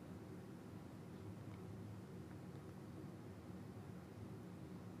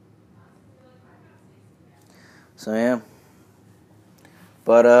 So, yeah.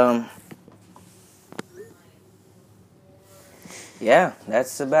 But, yeah,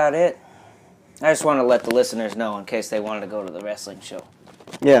 that's about it. I just want to let the listeners know in case they wanted to go to the wrestling show.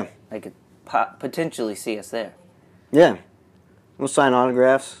 Yeah. They could potentially see us there. Yeah. We'll sign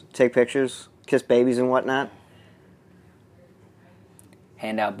autographs, take pictures, kiss babies and whatnot.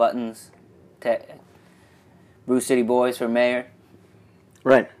 Hand out buttons. Brew City Boys for mayor.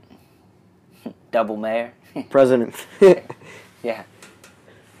 Right. Double mayor. President. Yeah.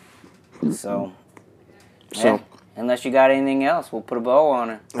 So, yeah. Unless you got anything else, we'll put a bow on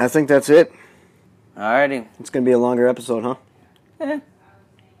it. I think that's it. Alrighty. It's going to be a longer episode, huh?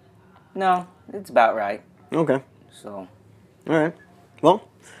 No, it's about right. Okay. So. All right. Well,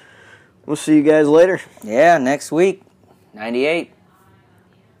 we'll see you guys later. Yeah, next week. 98.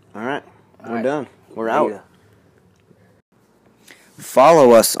 All right. We're right. done. We're out.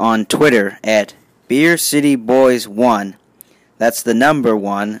 Follow us on Twitter at Beer City Boys 1. That's the number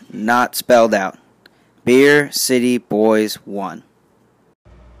 1, not spelled out. Beer City Boys 1.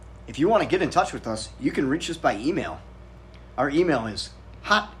 If you want to get in touch with us, you can reach us by email. Our email is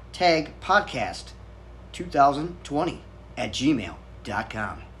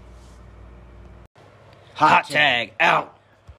hottagpodcast2020@gmail.com. Hot tag out.